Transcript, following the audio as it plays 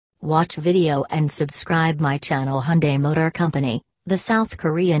Watch video and subscribe my channel. Hyundai Motor Company, the South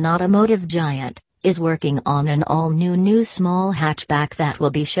Korean automotive giant, is working on an all-new small hatchback that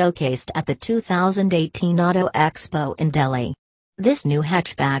will be showcased at the 2018 Auto Expo in Delhi. This new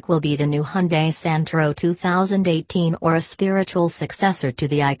hatchback will be the new Hyundai Santro 2018, or a spiritual successor to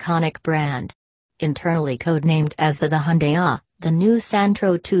the iconic brand. Internally codenamed as the Hyundai AH, the new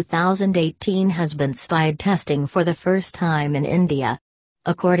Santro 2018 has been Spied testing for the first time in India.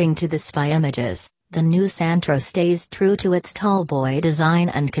 According to the spy images, the new Santro stays true to its tall boy design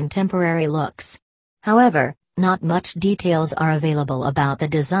and contemporary looks. However, not much details are available about the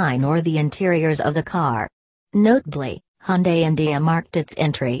design or the interiors of the car. Notably, Hyundai India marked its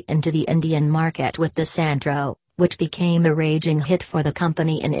entry into the Indian market with the Santro, which became a raging hit for the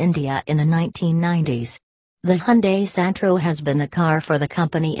company in India in the 1990s. The Hyundai Santro has been the car for the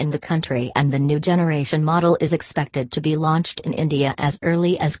company in the country, and the new generation model is expected to be launched in India as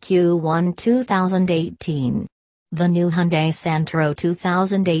early as Q1 2018. The new Hyundai Santro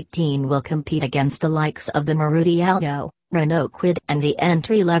 2018 will compete against the likes of the Maruti Alto, Renault KWID, and the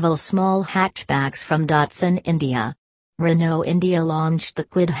entry-level small hatchbacks from Datsun India. Renault India launched the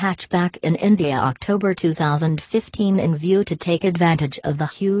KWID hatchback in India October 2015 in view to take advantage of the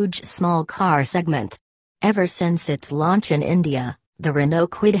huge small car segment. Ever since its launch in India, the Renault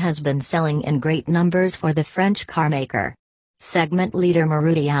KWID has been selling in great numbers for the French carmaker. Segment leader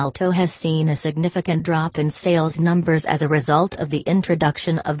Maruti Alto has seen a significant drop in sales numbers as a result of the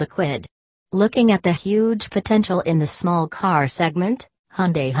introduction of the KWID. Looking at the huge potential in the small car segment,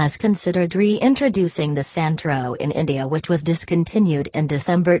 Hyundai has considered reintroducing the Santro in India, which was discontinued in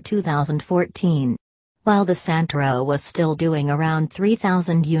December 2014. While the Santro was still doing around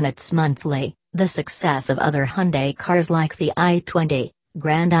 3,000 units monthly, the success of other Hyundai cars like the i20,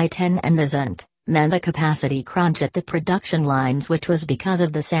 Grand i10 and the Xcent meant a capacity crunch at the production lines, which was because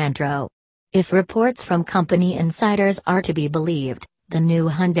of the Santro. If reports from company insiders are to be believed, the new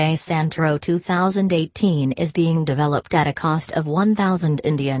Hyundai Santro 2018 is being developed at a cost of 1,000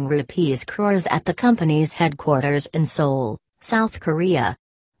 Indian rupees crores at the company's headquarters in Seoul, South Korea.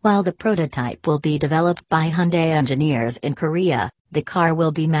 While the prototype will be developed by Hyundai engineers in Korea, the car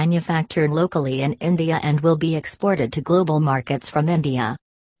will be manufactured locally in India and will be exported to global markets from India.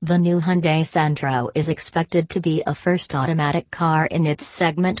 The new Hyundai Santro is expected to be a first automatic car in its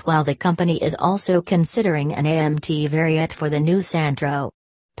segment, while the company is also considering an AMT variant for the new Santro.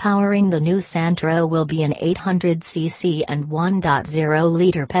 Powering the new Santro will be an 800cc and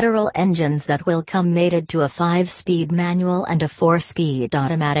 1.0-liter petrol engines that will come mated to a 5-speed manual and a 4-speed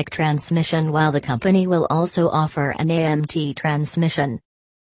automatic transmission, while the company will also offer an AMT transmission.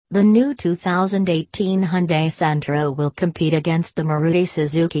 The new 2018 Hyundai Santro will compete against the Maruti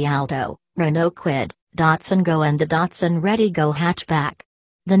Suzuki Alto, Renault KWID, Datsun Go and the Datsun redi-GO hatchback.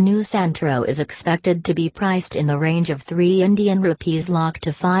 The new Santro is expected to be priced in the range of 3 Indian rupees lakh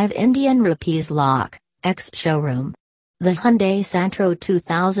to 5 Indian rupees lakh, ex-showroom. The Hyundai Santro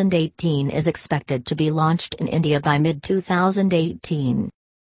 2018 is expected to be launched in India by mid-2018.